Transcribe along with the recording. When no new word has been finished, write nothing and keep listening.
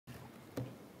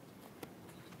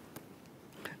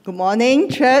Good morning,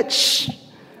 church.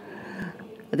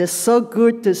 It is so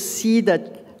good to see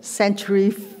the sanctuary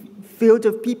filled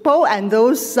with people, and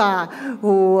those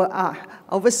who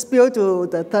overspill to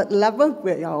the third level,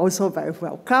 we are also very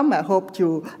welcome. I hope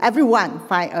everyone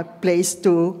find a place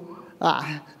to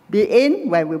be in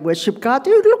when we worship God.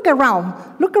 You look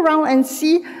around and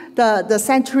see the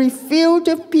sanctuary filled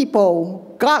with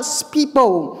people, God's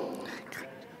people.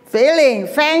 Feeling,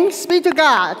 thanks be to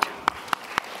God.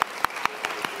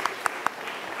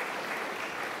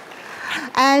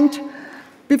 And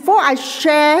before I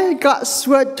share God's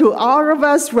word to all of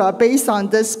us who are based on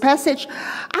this passage,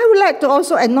 I would like to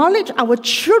also acknowledge our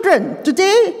children.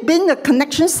 Today, being a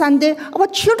Connection Sunday, our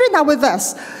children are with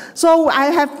us. So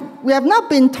we have not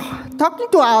been talking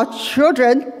to our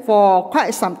children for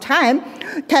quite some time.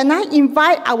 Can I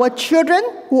invite our children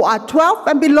who are 12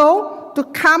 and below to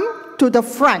come to the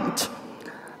front?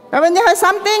 When they have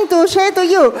something to share to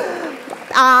you.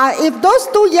 If those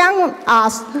two young,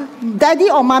 daddy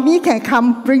or mommy can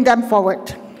come, bring them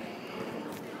forward.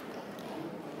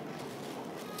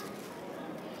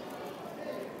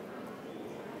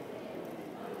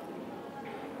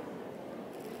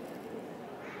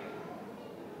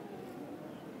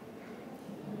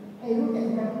 Hey, look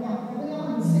at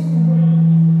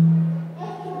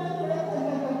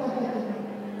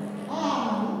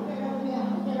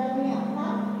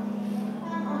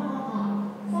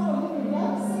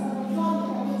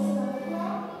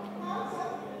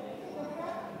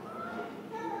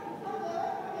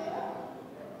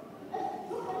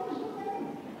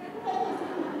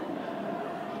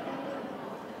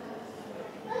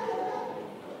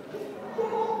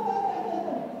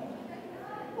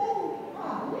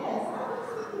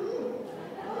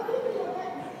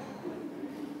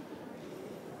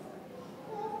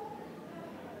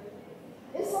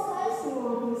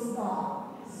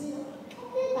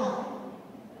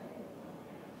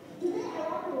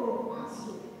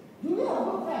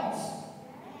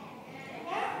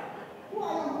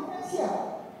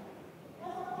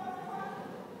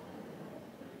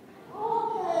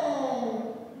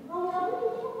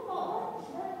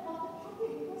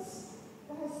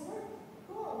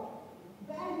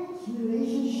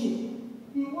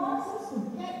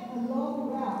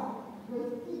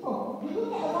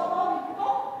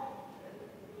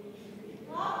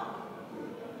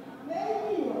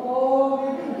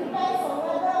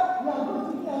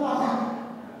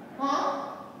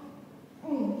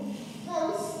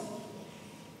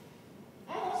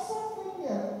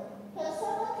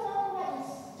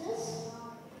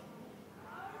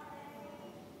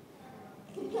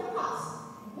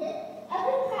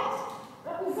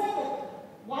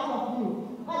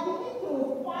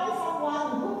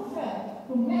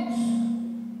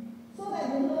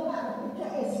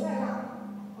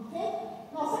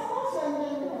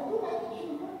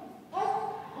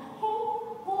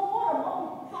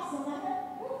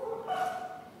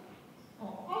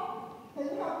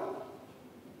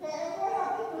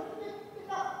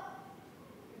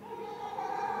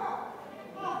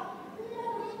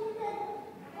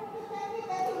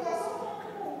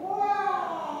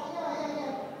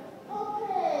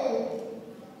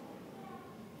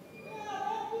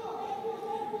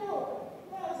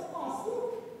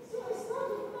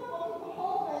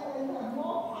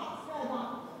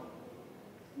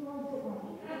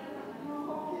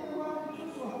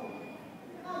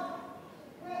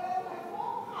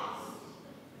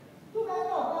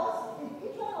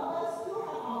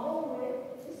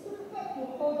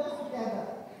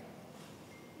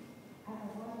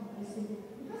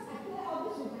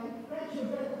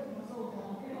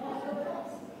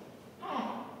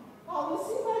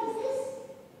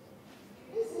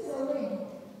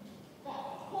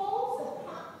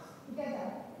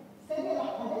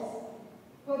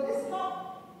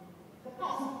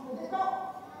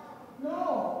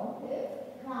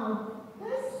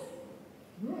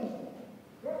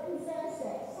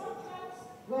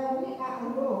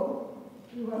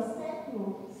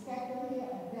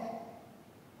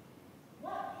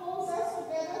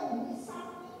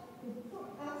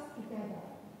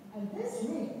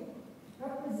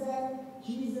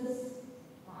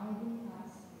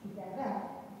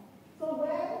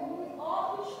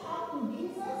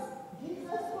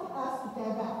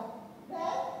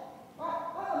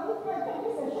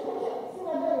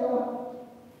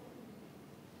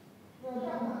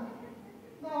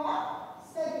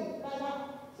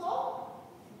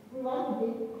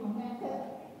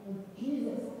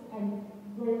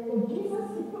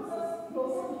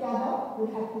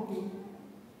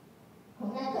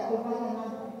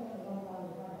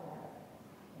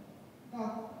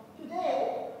Now,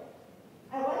 today,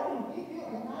 I want to give you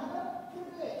another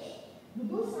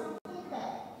something that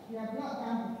you have not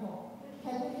done before.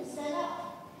 Can you please stand up?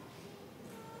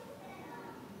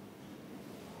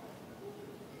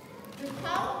 You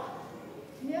come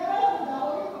nearer to the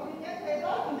Holy Communion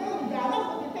table. Today we are not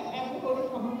going to take every Holy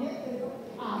Communion table.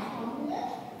 Communion.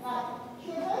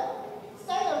 Children,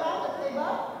 stand around the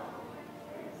table.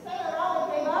 Stand around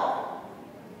the table.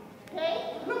 Okay?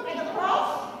 Look at the cross.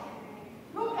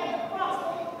 Look at the cross.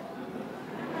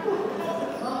 Look at the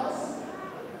cross.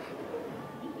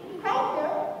 Come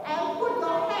here and put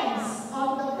your hands on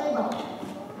the table.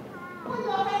 Put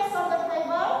your hands on the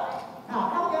table. Now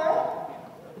come here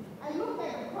and look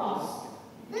at the cross.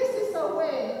 This is a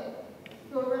way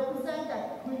to represent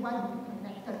that we want to be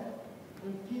connected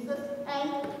with Jesus.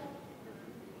 And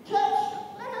church,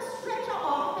 let us stretch out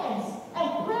our hands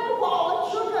and pray for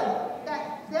our children that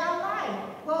their life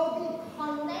will be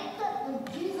connected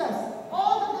with Jesus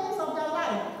all the days of their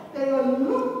life. They will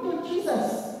look to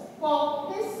Jesus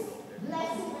for His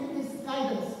blessing and His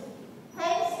guidance.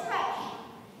 Hands stretched.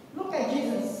 Look at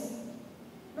Jesus.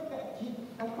 Look at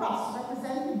the cross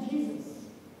representing Jesus.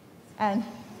 And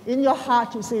in your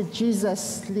heart you say,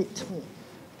 Jesus, lead me.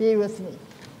 Be with me.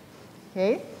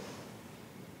 Okay?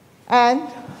 And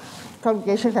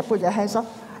congregation can put their hands up.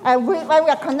 And when we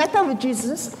are connected with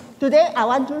Jesus, today I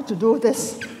want you to do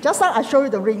this. Just like I show you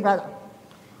the ring, right?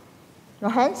 Your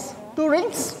hands, 2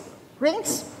 rings.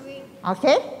 Rings.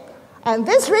 Okay? And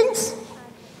these rings,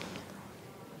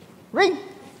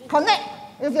 connect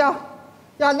with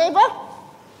your neighbor.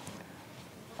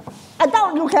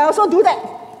 Adult, you can also do that.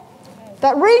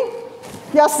 That ring,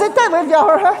 you're seated with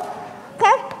your,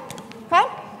 okay?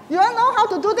 You all know how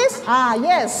to do this?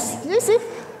 Yes. You see?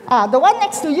 The one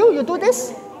next to you, you do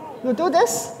this. You do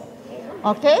this.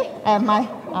 Okay? And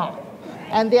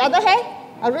and the other hand,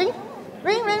 a ring.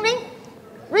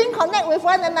 Ring connect with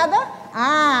one another.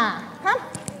 Come.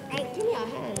 Hey, give me your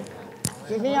hand.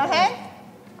 Give me your hand.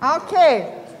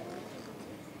 Okay.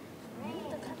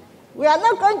 We are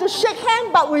not going to shake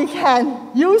hands, but we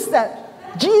can use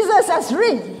that Jesus as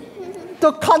ring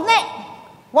to connect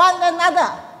one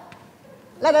another.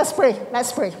 Let us pray.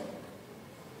 Let's pray.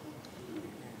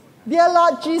 Dear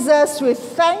Lord Jesus, we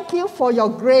thank you for your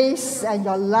grace and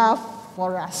your love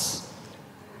for us.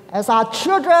 As our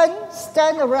children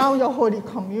stand around your Holy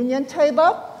Communion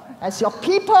table, as your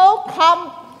people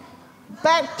come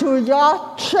back to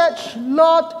your church,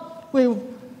 Lord, we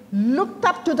looked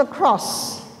up to the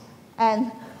cross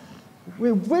and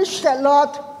we wish that, Lord,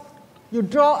 you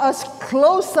draw us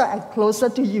closer and closer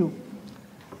to you.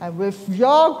 And with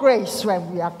your grace,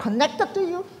 when we are connected to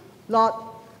you, Lord,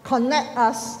 connect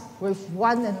us with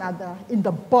one another in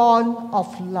the bond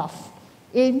of love.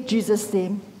 In Jesus'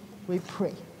 name we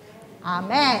pray.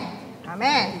 Amen.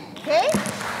 Amen. Okay?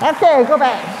 Okay, go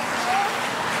back.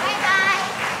 Bye-bye.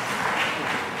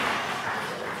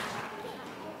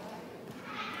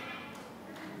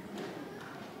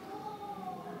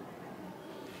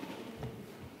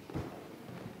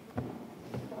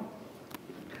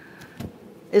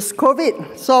 It's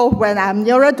COVID, so when I'm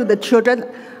nearer to the children,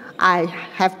 I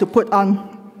have to put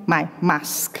on my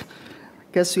mask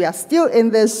because we are still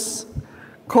in this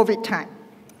COVID time.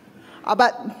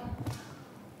 But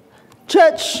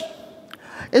church,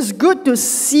 it's good to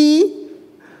see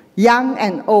young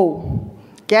and old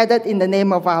gathered in the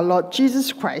name of our Lord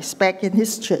Jesus Christ back in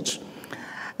His church.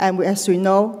 And as we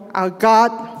know, our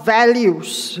God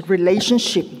values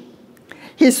relationship.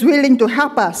 He's willing to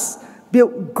help us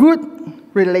build good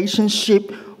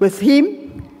relationship with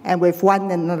Him and with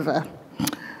one another.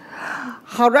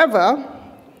 However,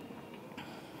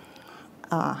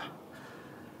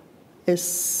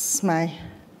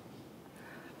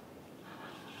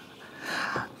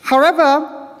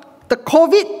 the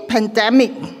COVID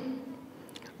pandemic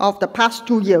of the past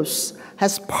 2 years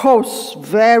has posed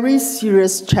very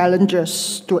serious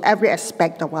challenges to every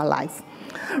aspect of our life.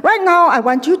 Right now, I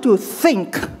want you to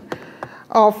think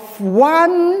of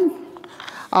one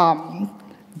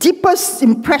deepest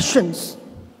impressions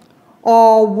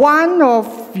or one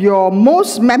of your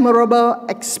most memorable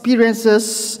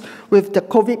experiences with the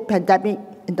COVID pandemic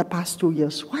in the past 2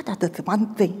 years. What are the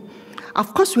one thing?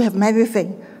 Of course, we have many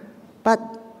things, but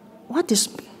what is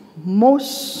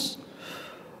most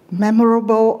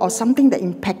memorable or something that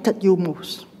impacted you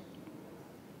most?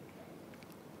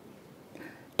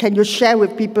 Can you share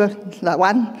with people, the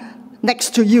one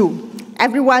next to you?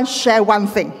 Everyone share one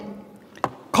thing.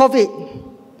 COVID.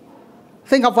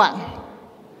 Think of one.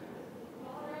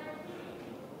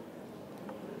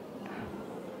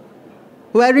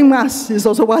 Wearing masks is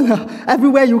also one.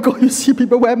 Everywhere you go, you see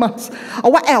people wear masks.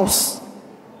 Or what else?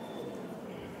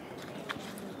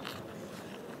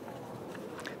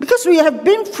 Because Because we have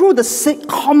been through the same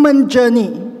common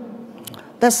journey.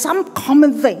 There's some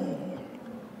common thing.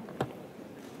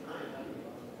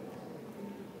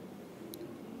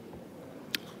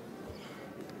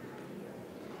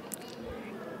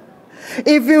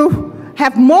 If you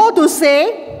have more to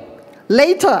say,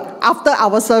 later, after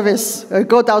our service,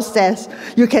 go downstairs,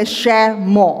 you can share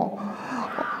more.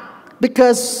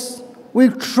 Because we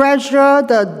treasure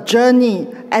the journey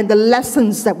and the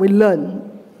lessons that we learn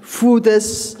through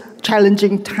this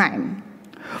challenging time.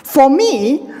 For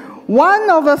me,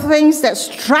 one of the things that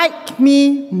strike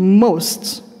me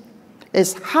most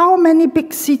is how many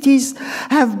big cities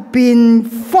have been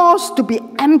forced to be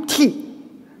empty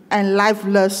and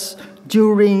lifeless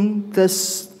during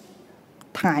this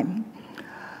time.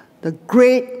 The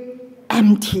great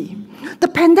empty. The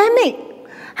pandemic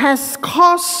has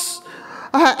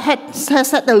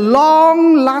had a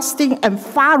long-lasting and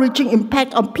far-reaching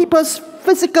impact on people's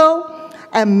physical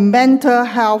and mental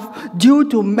health due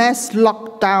to mass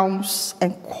lockdowns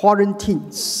and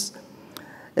quarantines.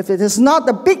 If it is not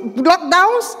the big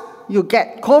lockdowns, you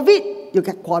get COVID, you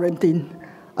get quarantine,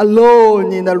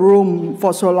 alone in a room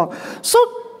for so long. So,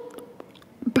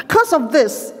 because of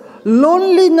this,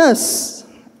 loneliness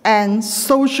and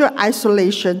social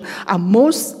isolation are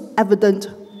most evident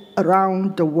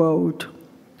around the world.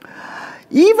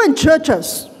 Even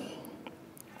churches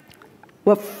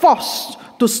were forced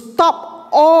to stop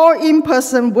all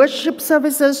in-person worship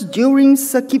services during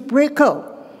circuit breaker.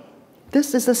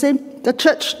 This is the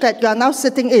church that you are now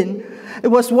sitting in. It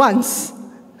was once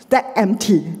that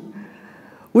empty.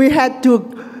 We had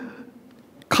to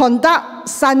conduct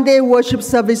Sunday worship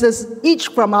services each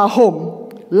from our home,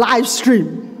 live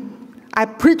stream. I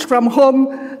preach from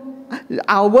home,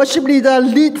 our worship leader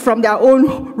lead from their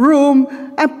own room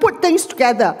and put things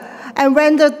together. And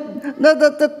when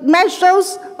the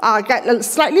measures get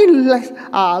slightly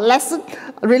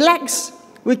relaxed,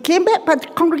 we came back, but the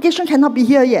congregation cannot be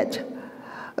here yet.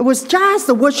 It was just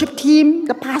the worship team,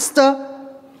 the pastor,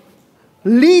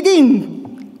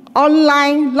 leading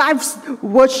online live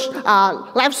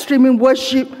streaming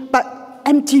worship, but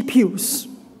empty pews.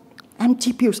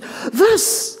 Empty pews.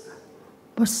 This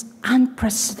was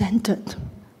unprecedented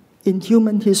in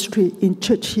human history, in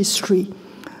church history.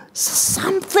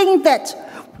 Something that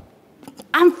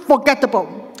unforgettable.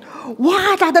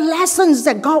 What are the lessons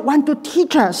that God wants to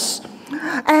teach us?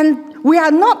 And we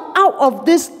are not out of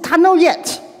this tunnel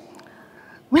yet.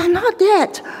 We are not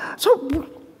yet. So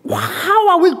how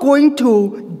are we going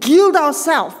to gild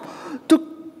ourselves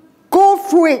to go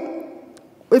through it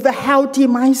with a healthy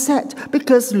mindset?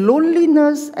 Because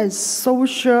loneliness and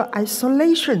social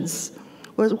isolations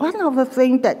was one of the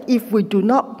things that if we do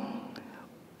not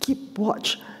keep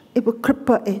watch, it will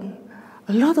cripple in.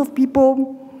 A lot of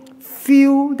people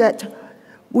feel that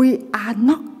we are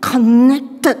not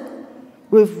connected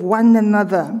with one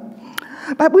another.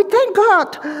 But we thank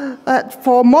God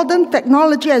for modern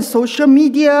technology and social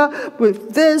media.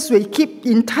 With this, we keep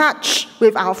in touch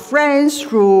with our friends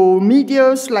through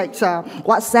medias like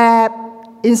WhatsApp,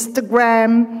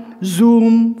 Instagram,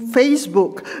 Zoom,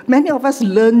 Facebook. Many of us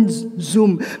learned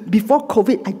Zoom. Before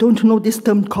COVID, I don't know this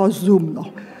term called Zoom.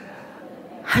 No.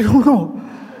 I don't know.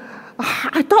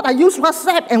 I thought I used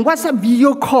WhatsApp and WhatsApp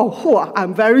video call.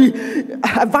 I'm very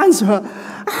advanced. We have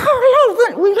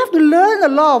to learn a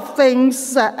lot of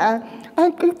things. And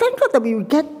thank God that we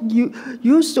get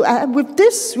used to it. With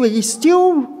this, we're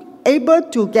still able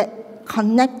to get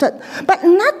connected. But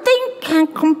nothing can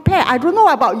compare. I don't know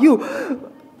about you.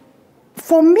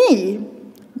 For me,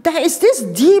 there is this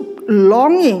deep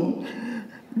longing,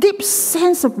 deep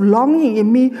sense of longing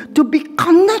in me to be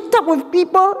connected with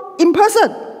people in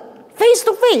person, face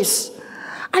to face.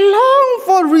 I long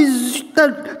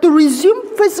to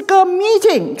resume physical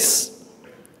meetings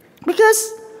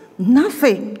because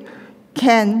nothing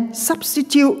can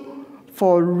substitute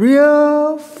for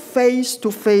real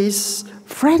face-to-face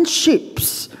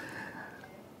friendships.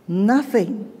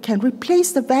 Nothing can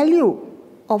replace the value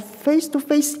of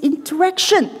face-to-face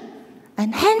interaction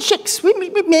and handshakes. We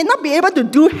may not be able to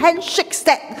do handshakes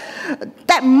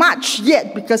that much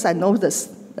yet because I know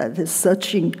this. The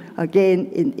searching again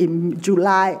in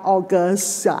July,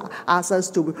 August, asks us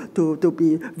to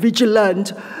be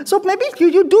vigilant. So maybe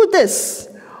you do this,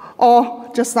 or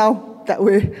just now that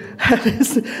we're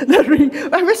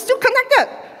still connected.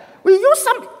 We use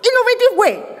some innovative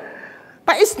way,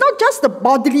 but it's not just the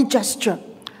bodily gesture.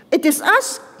 It is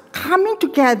us coming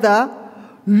together,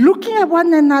 looking at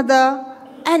one another,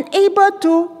 and able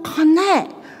to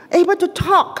connect. Able to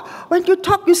talk. When you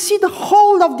talk, you see the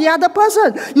whole of the other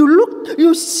person. You look,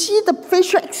 you see the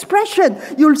facial expression.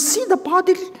 You'll see the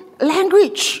body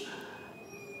language.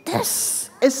 This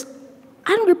is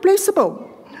unreplaceable.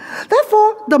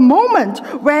 Therefore, the moment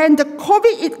when the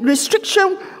COVID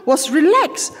restriction was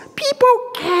relaxed,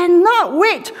 people cannot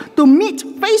wait to meet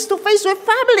face-to-face with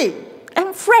family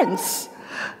and friends.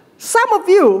 Some of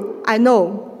you, I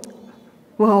know,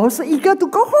 were also eager to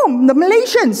go home, the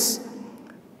Malaysians.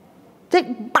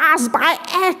 Take bus by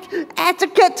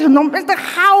etiquette, no matter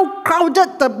how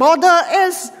crowded the border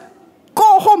is,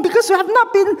 go home because we have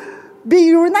not been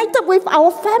reunited with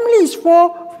our families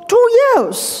for 2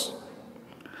 years.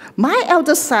 My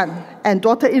eldest son and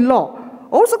daughter-in-law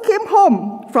also came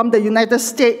home from the United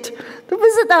States to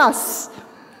visit us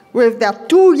with their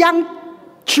 2 young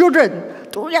children,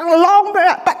 2 young long,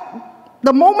 but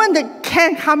the moment they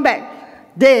can come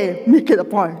back, they make it a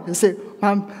point. They say,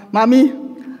 Mommy,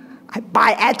 I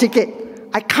buy air ticket.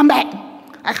 I come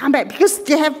back because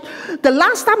they have, the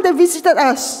last time they visited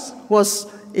us was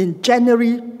in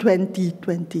January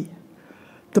 2020.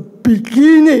 The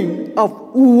beginning of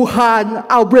Wuhan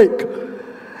outbreak.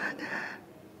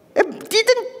 It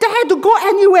didn't dare to go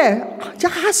anywhere,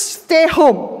 just stay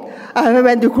home. And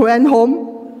when they went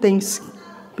home, things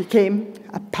became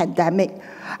a pandemic.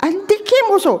 And they came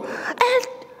also. And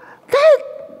then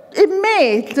in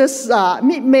May,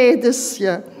 mid-May this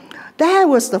year, that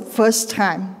was the first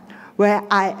time where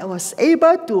I was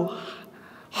able to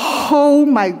hold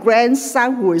my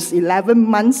grandson, who is 11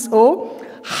 months old,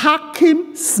 hug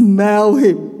him, smell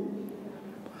him.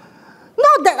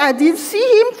 Not that I didn't see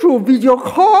him through video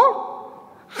call.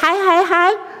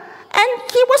 Hi.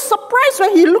 And he was surprised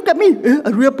when he looked at me.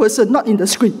 A real person, not in the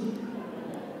screen.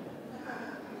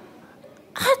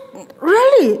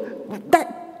 Really,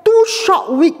 that 2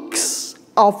 short weeks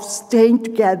of staying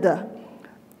together,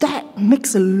 that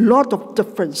makes a lot of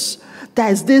difference.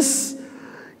 There's this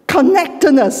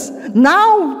connectedness.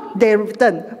 Now they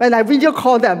return. When I video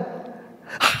call them,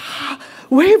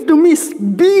 wave to me,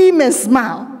 beam and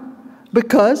smile,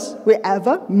 because we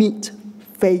ever meet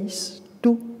face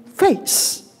to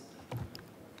face.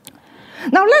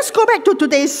 Now let's go back to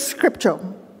today's scripture.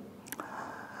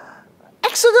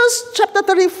 Exodus chapter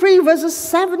 33, verses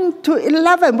 7 to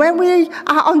 11. When we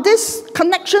are on this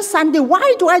Connection Sunday,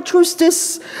 why do I choose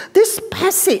this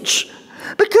passage?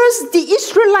 Because the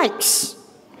Israelites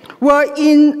were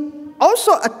in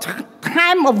also a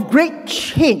time of great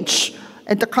change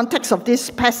in the context of this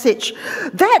passage.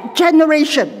 That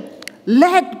generation,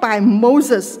 led by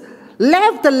Moses,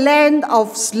 left the land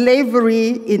of slavery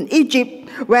in Egypt,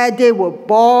 where they were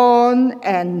born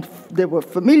and they were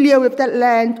familiar with that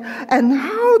land, and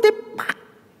how they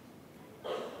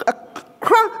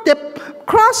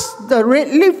crossed the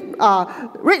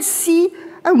Red Sea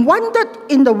and wandered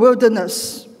in the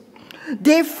wilderness.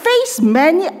 They faced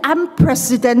many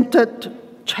unprecedented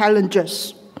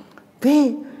challenges.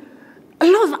 A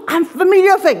lot of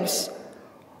unfamiliar things.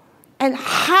 And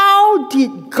how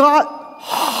did God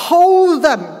hold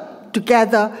them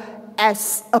together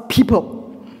as a people?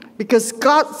 Because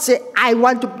God said, I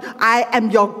am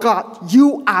your God,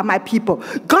 you are my people.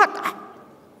 God,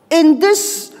 in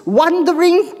this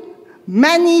wandering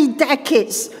many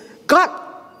decades, God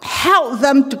held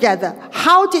them together.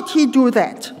 How did he do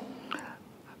that?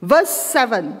 Verse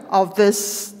 7 of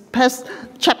this past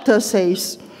chapter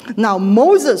says, now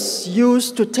Moses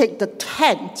used to take the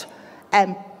tent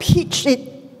and pitch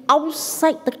it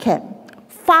outside the camp,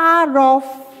 far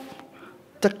off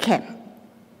the camp.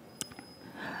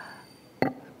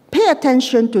 Pay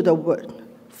attention to the word,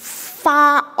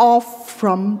 far off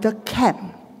from the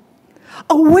camp,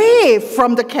 away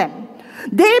from the camp.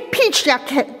 They pitched their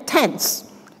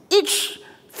tents, each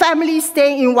family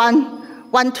staying in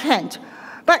one tent.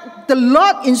 But the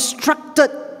Lord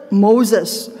instructed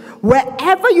Moses,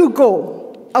 wherever you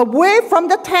go, away from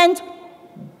the tent,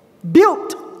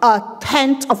 build a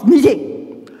tent of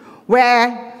meeting,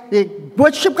 where they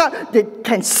worship God, they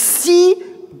can see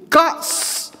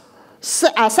God's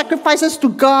sacrifices to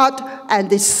God, and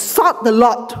they sought the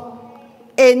Lord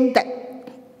in that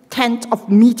tent of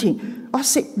meeting. Or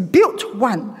say, built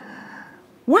one.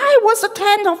 Why was the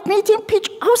tent of meeting pitched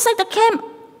outside the camp,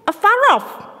 afar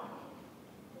off?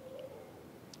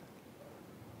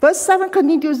 Verse 7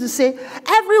 continues to say,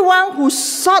 everyone who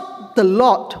sought the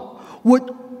Lord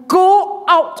would go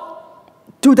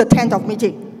out to the tent of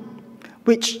meeting,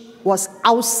 which was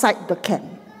outside the camp.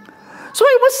 So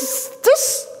it was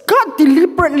this God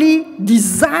deliberately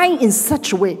designed in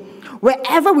such a way,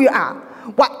 wherever we are,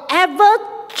 whatever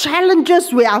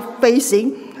challenges we are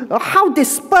facing, or how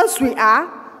dispersed we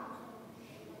are,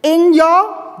 in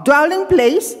your dwelling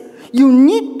place, you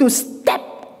need to step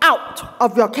out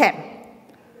of your camp.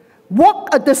 Walk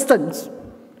a distance.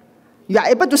 You are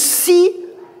able to see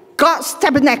God's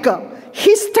tabernacle.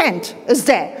 His tent is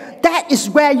there. That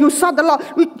is where you saw the Lord.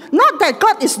 Not that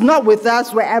God is not with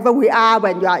us wherever we are,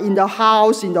 when you are in the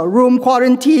house, in the room,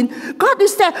 quarantine. God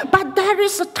is there. But there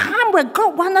is a time where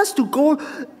God wants us to go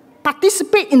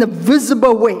participate in a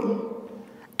visible way.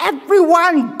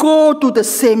 Everyone go to the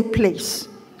same place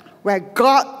where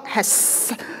God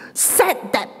has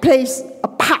set that place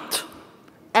apart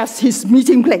as his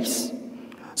meeting place.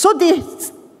 So they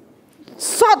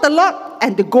saw the Lord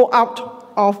and they go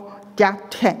out of their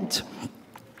tent.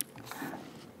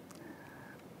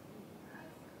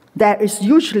 There is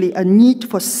usually a need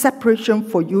for separation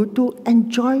for you to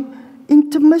enjoy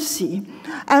intimacy.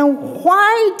 And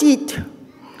why did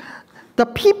the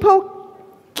people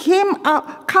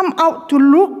come out to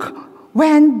look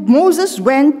when Moses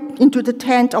went into the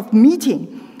tent of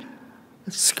meeting?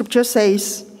 The scripture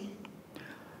says,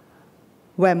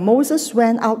 when Moses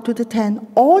went out to the tent,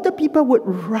 all the people would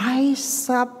rise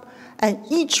up and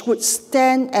each would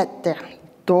stand at their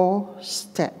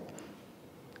doorstep,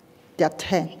 their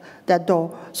tent, their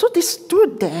door. So they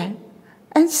stood there,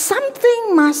 and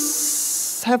something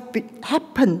must have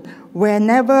happened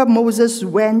whenever Moses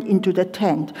went into the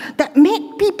tent that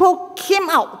made people came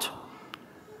out.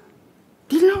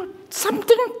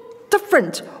 Something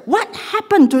different. What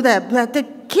happened to them that they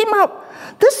came out?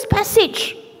 This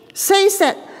passage says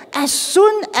that as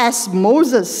soon as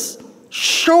Moses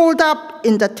showed up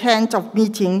in the tent of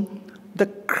meeting, the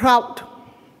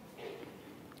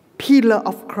pillar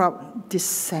of cloud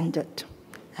descended,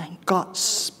 and God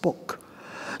spoke.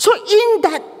 So in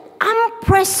that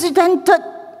unprecedented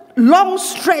long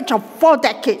stretch of 4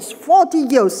 decades, 40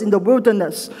 years in the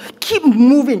wilderness, keep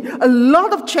moving, a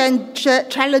lot of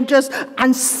challenges,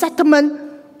 unsettlement,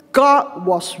 God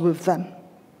was with them.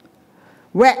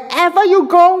 Wherever you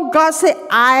go, God said,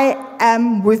 I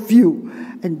am with you.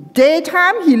 In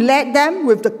daytime, he led them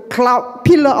with the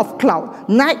pillar of cloud.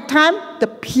 Nighttime, the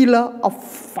pillar of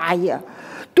fire.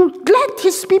 To let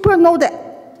his people know that,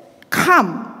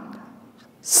 come,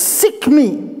 seek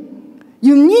me.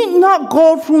 You need not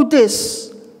go through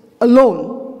this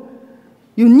alone.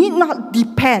 You need not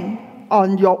depend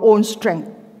on your own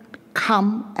strength.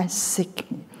 Come and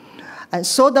seek me. And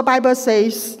so the Bible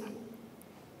says,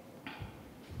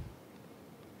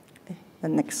 the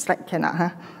next slide cannot, huh?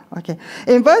 Okay.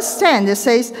 In verse 10, it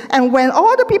says, and when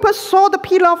all the people saw the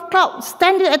pillar of cloud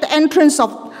standing at the entrance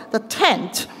of the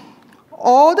tent,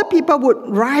 all the people would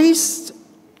rise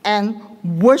and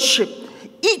worship,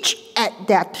 each at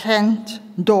their tent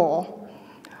door.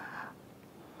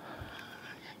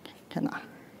 Cannot.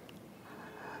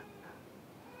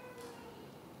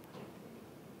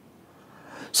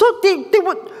 So they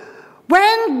would,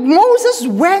 when Moses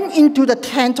went into the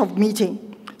tent of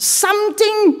meeting,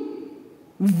 something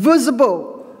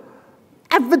visible,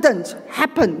 evident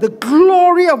happened. The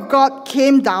glory of God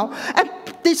came down, and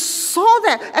they saw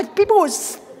that, and people would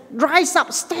rise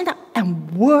up, stand up,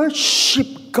 and worship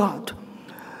God.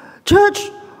 Church,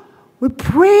 we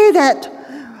pray that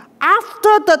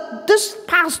after this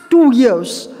past 2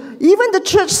 years, even the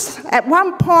church at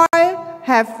one point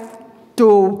have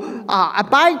to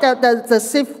abide the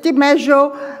safety measure.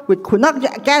 We could not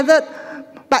gather.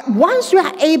 But once we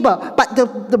are able, but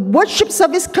the worship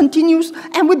service continues,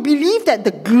 and we believe that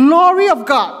the glory of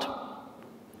God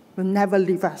will never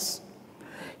leave us.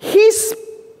 His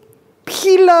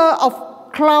pillar of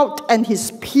cloud and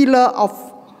his pillar of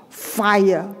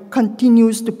fire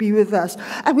continues to be with us.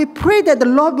 And we pray that the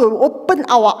Lord will open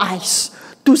our eyes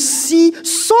to see,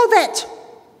 so that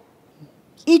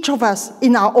each of us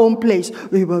in our own place,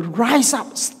 we will rise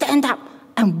up, stand up,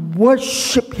 and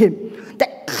worship him.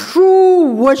 That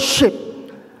true worship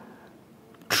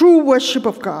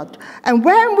of God. And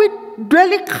when we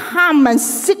really come and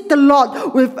seek the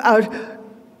Lord with a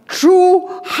true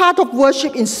heart of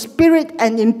worship in spirit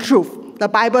and in truth, the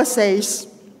Bible says,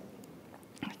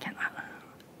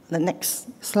 the next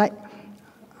slide.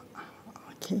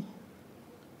 Okay.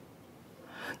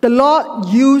 The Lord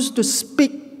used to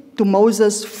speak to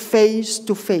Moses face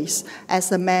to face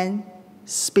as a man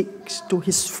speaks to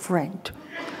his friend.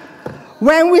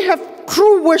 When we have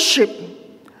true worship,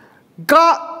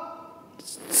 God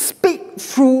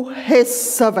speaks through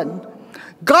his servant.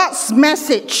 God's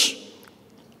message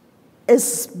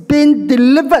is being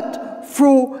delivered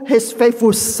through his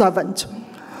faithful servant.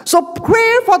 So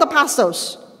pray for the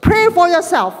pastors. Pray for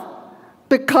yourself,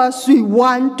 because we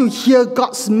want to hear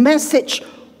God's message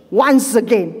once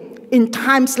again in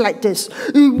times like this.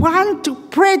 We want to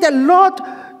pray that, Lord,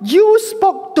 you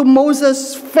spoke to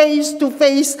Moses face to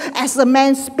face as a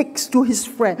man speaks to his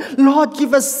friend. Lord,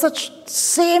 give us such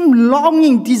same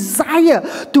longing, desire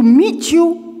to meet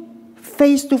you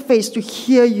face to face to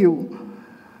hear you,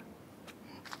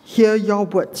 hear your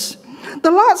words.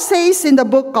 The Lord says in the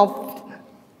book of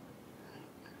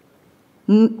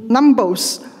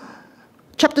Numbers,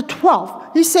 chapter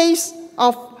 12, he says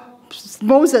of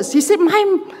Moses, he said,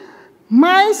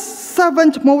 my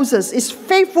servant Moses is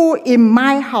faithful in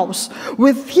my house.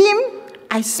 With him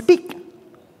I speak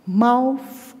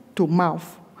mouth to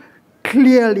mouth,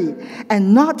 clearly,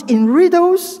 and not in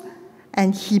riddles,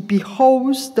 and he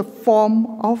beholds the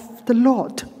form of the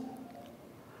Lord.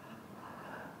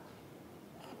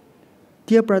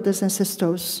 Dear brothers and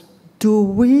sisters, do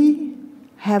we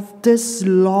have this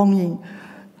longing,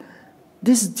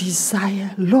 this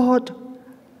desire? Lord,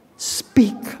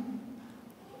 speak.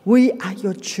 We are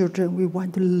your children. We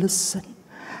want to listen,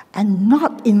 and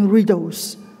not in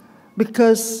riddles,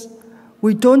 because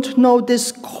we don't know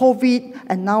this COVID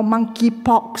and now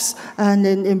monkeypox and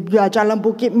in Jalan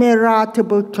Bukit Merah,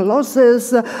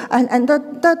 tuberculosis, and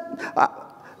that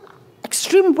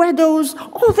extreme weathers.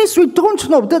 All this we don't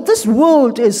know. That this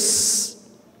world is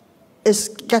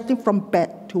getting from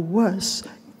bad to worse.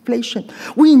 Inflation.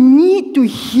 We need to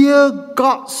hear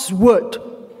God's word,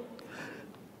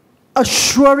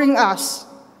 assuring us,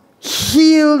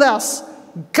 heal us,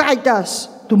 guide us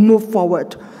to move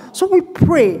forward. So we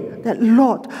pray that,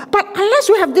 Lord, but unless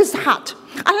we have this heart,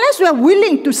 unless we are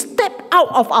willing to step out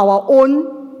of our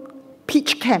own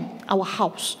pitch camp, our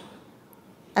house,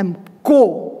 and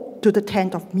go to the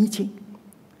tent of meeting,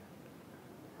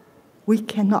 we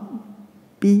cannot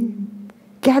be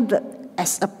gathered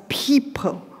as a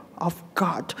people of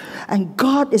God. And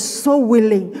God is so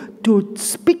willing to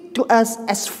speak to us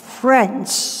as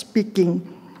friends,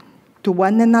 speaking to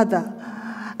one another.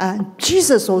 And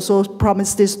Jesus also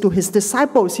promised this to his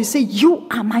disciples. He said, you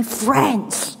are my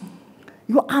friends.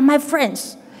 You are my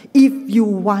friends if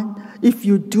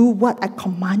you do what I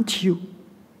command you.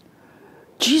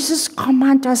 Jesus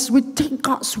commands us, we take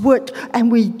God's word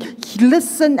and we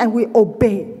listen and we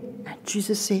obey. And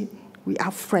Jesus said, we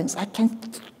are friends. I can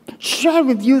share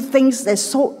with you things that's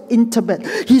so intimate.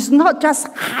 He's not just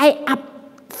high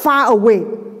up, far away.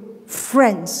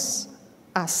 Friends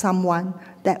are someone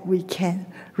that we can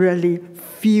really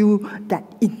feel that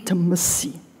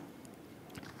intimacy.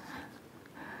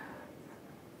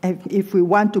 And if we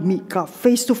want to meet God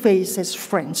face to face as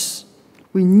friends,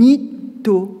 we need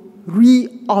to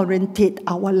reorientate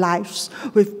our lives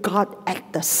with God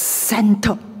at the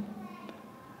center.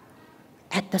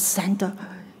 At the center.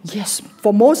 Yes,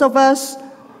 for most of us,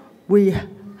 we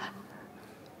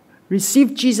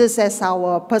receive Jesus as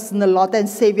our personal Lord and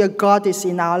Savior. God is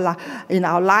in our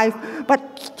life.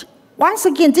 But once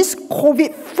again, this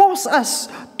COVID forced us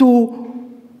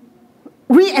to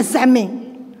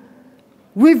re-examine.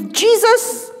 With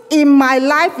Jesus in my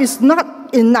life is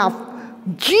not enough.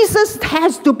 Jesus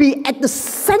has to be at the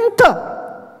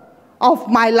center of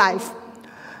my life.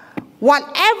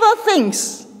 Whatever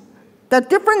things, the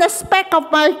different aspect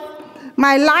of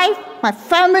my life, my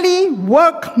family,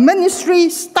 work, ministry,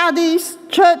 studies,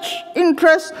 church,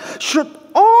 interests, should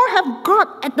all have God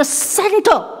at the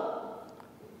center.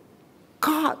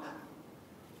 God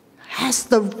has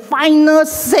the final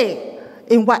say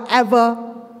in whatever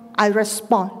I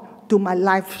respond to my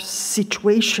life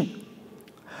situation.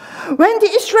 When the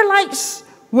Israelites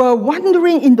were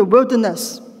wandering in the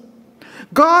wilderness,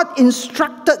 God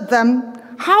instructed them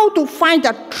how to find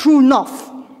the true north.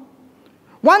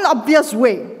 One obvious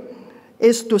way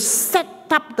is to set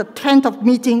up the tent of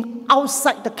meeting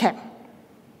outside the camp,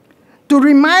 to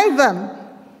remind them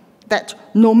that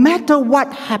no matter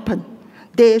what happened,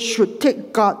 they should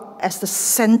take God as the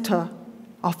center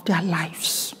of their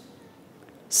lives.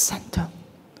 Center.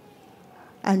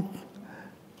 And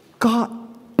God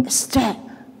is there.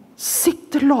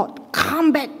 Seek the Lord.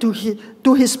 Come back to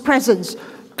his presence.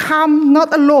 Come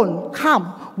not alone.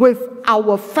 Come with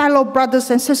our fellow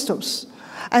brothers and sisters.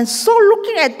 And so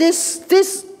looking at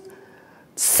this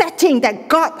setting that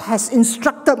God has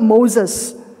instructed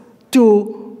Moses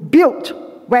to build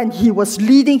when he was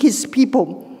leading his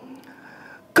people,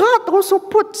 God also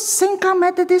put Sengkang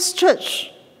Methodist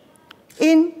Church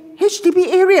in HDB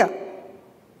area.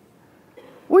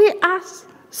 We are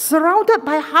surrounded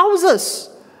by houses.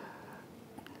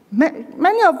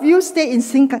 Many of you stay in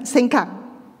Sengkang.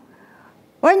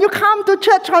 When you come to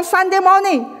church on Sunday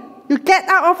morning, you get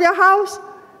out of your house,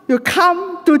 you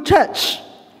come to church.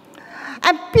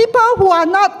 And people who are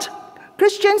not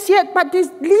Christians yet, but they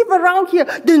live around here,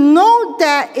 they know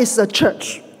there is a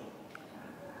church.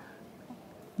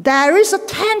 There is a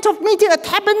tent of meeting, a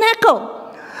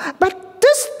tabernacle. But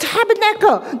this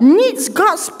tabernacle needs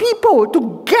God's people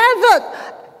to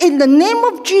gather in the name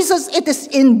of Jesus. It is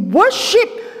in worship,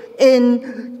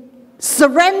 in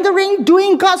surrendering,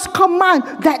 doing God's command,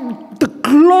 that the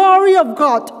glory of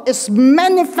God is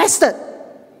manifested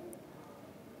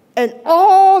in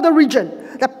all the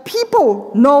region. That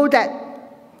people know that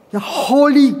the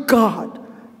Holy God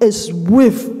is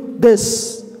with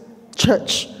this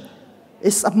church,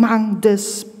 is among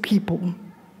these people.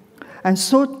 And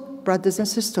so, brothers and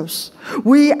sisters,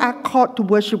 we are called to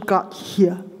worship God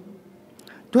here,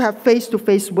 to have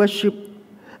face-to-face worship,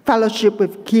 fellowship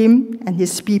with Him and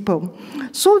His people,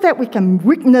 so that we can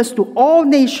witness to all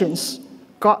nations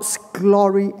God's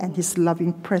glory and His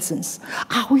loving presence.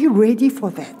 Are we ready for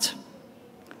that?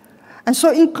 And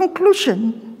so in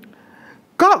conclusion,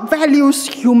 God values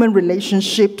human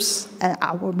relationships and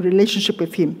our relationship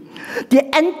with Him. The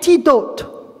antidote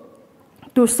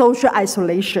to social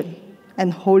isolation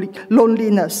and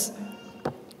loneliness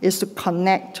is to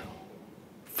connect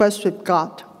first with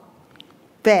God,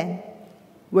 then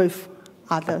with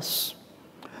others.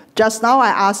 Just now I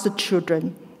asked the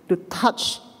children to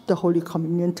touch the Holy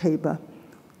Communion table,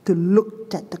 to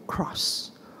look at the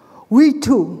cross. We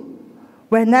too,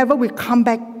 whenever we come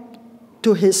back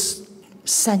to His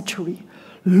sanctuary,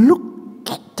 look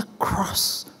at the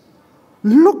cross.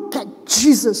 Look at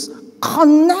Jesus.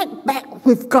 Connect back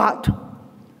with God.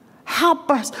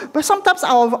 Help us. But sometimes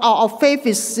our faith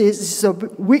is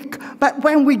weak. But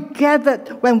when we gather,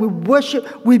 when we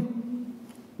worship, we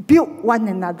build one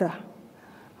another.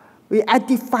 We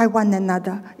edify one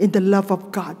another in the love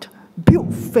of God.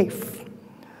 Build faith.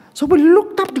 So we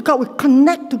look up to God, we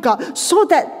connect to God, so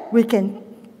that we can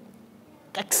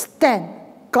extend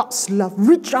God's love,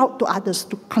 reach out to others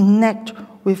to connect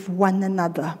with one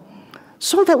another,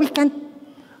 so that we can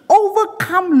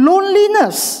overcome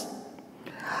loneliness.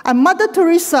 And Mother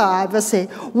Teresa ever say,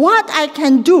 what I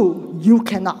can do, you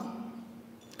cannot.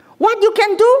 What you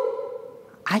can do,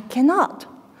 I cannot.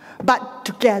 But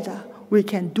together, we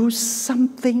can do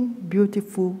something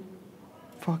beautiful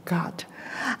for God.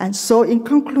 And so in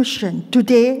conclusion,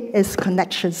 today is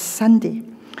Connection Sunday.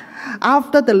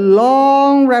 After the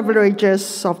long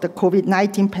ravages of the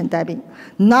COVID-19 pandemic,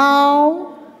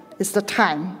 now is the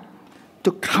time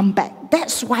to come back.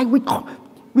 That's why we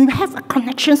have a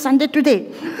Connection Sunday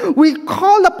today. We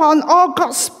call upon all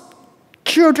God's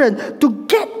children to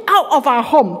get out of our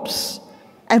homes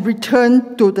and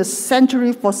return to the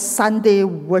sanctuary for Sunday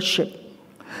worship.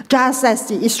 Just as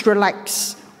the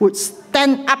Israelites would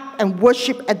stand up and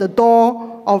worship at the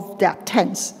door of their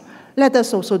tents, let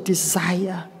us also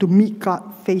desire to meet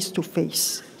God face to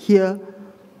face here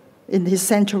in His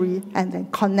sanctuary and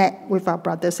then connect with our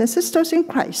brothers and sisters in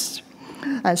Christ.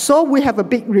 And so we have a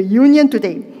big reunion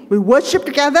today. We worship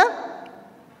together.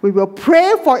 We will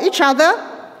pray for each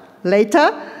other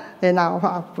later in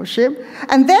our worship.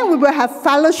 And then we will have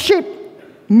fellowship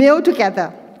meal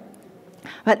together.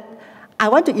 But I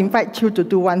want to invite you to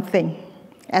do one thing.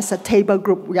 As a table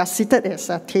group, we are seated as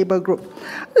a table group.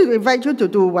 I invite you to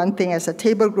do one thing as a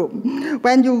table group.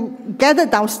 When you gather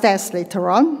downstairs later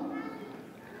on,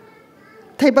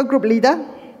 table group leader,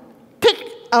 take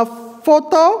a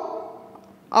photo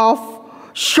of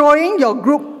showing your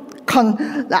group,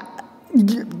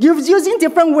 using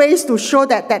different ways to show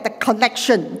that the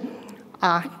connection.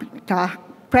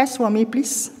 Press for me,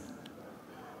 please.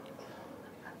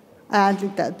 And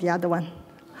the other one.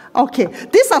 Okay,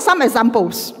 these are some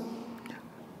examples.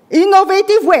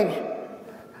 Innovative way.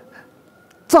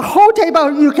 The whole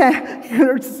table, you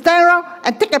can stand around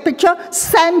and take a picture,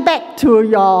 send back to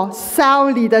your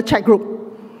cell leader chat group.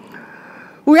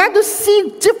 We have to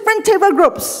see different table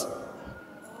groups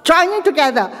joining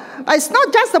together. It's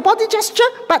not just a body gesture,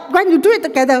 but when you do it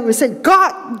together, we say,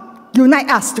 God, unite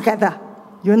us together.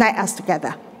 Unite us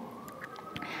together.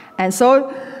 And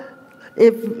so,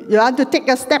 if you want to take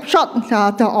a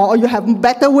snapshot or you have a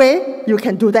better way, you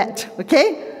can do that,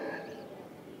 okay?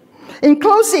 In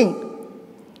closing,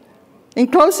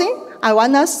 I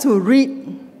want us to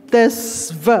read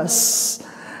this verse,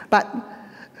 but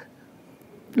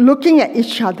looking at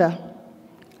each other,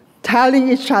 telling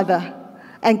each other,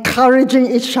 encouraging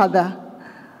each other.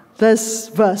 This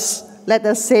verse, let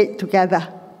us say it together.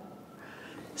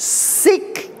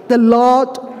 Seek the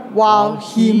Lord while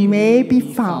He may be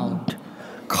found.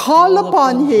 Call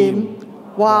upon Him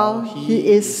while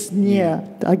He is near.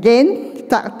 Again,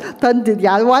 turn to the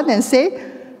other one and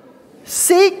say,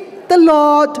 seek the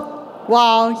Lord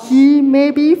while He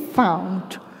may be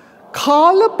found.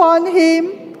 Call upon Him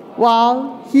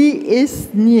while He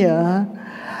is near.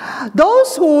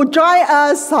 Those who join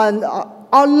us on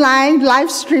online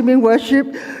live streaming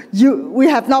worship, we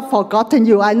have not forgotten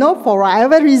you. I know for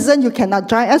whatever reason you cannot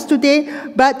join us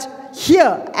today, but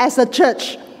here as a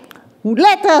church,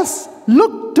 let us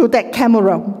look to that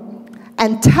camera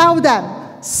and tell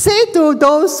them, say to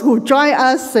those who join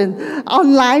us in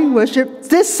online worship,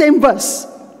 this same verse.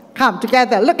 Come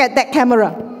together, look at that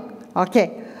camera.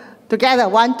 Okay, together,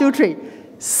 1, 2, 3.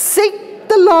 Seek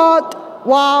the Lord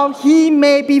while he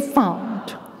may be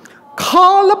found.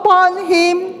 Call upon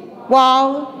him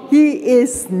while he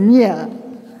is near.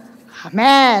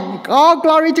 Amen. All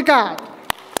glory to God.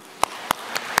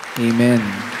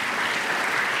 Amen.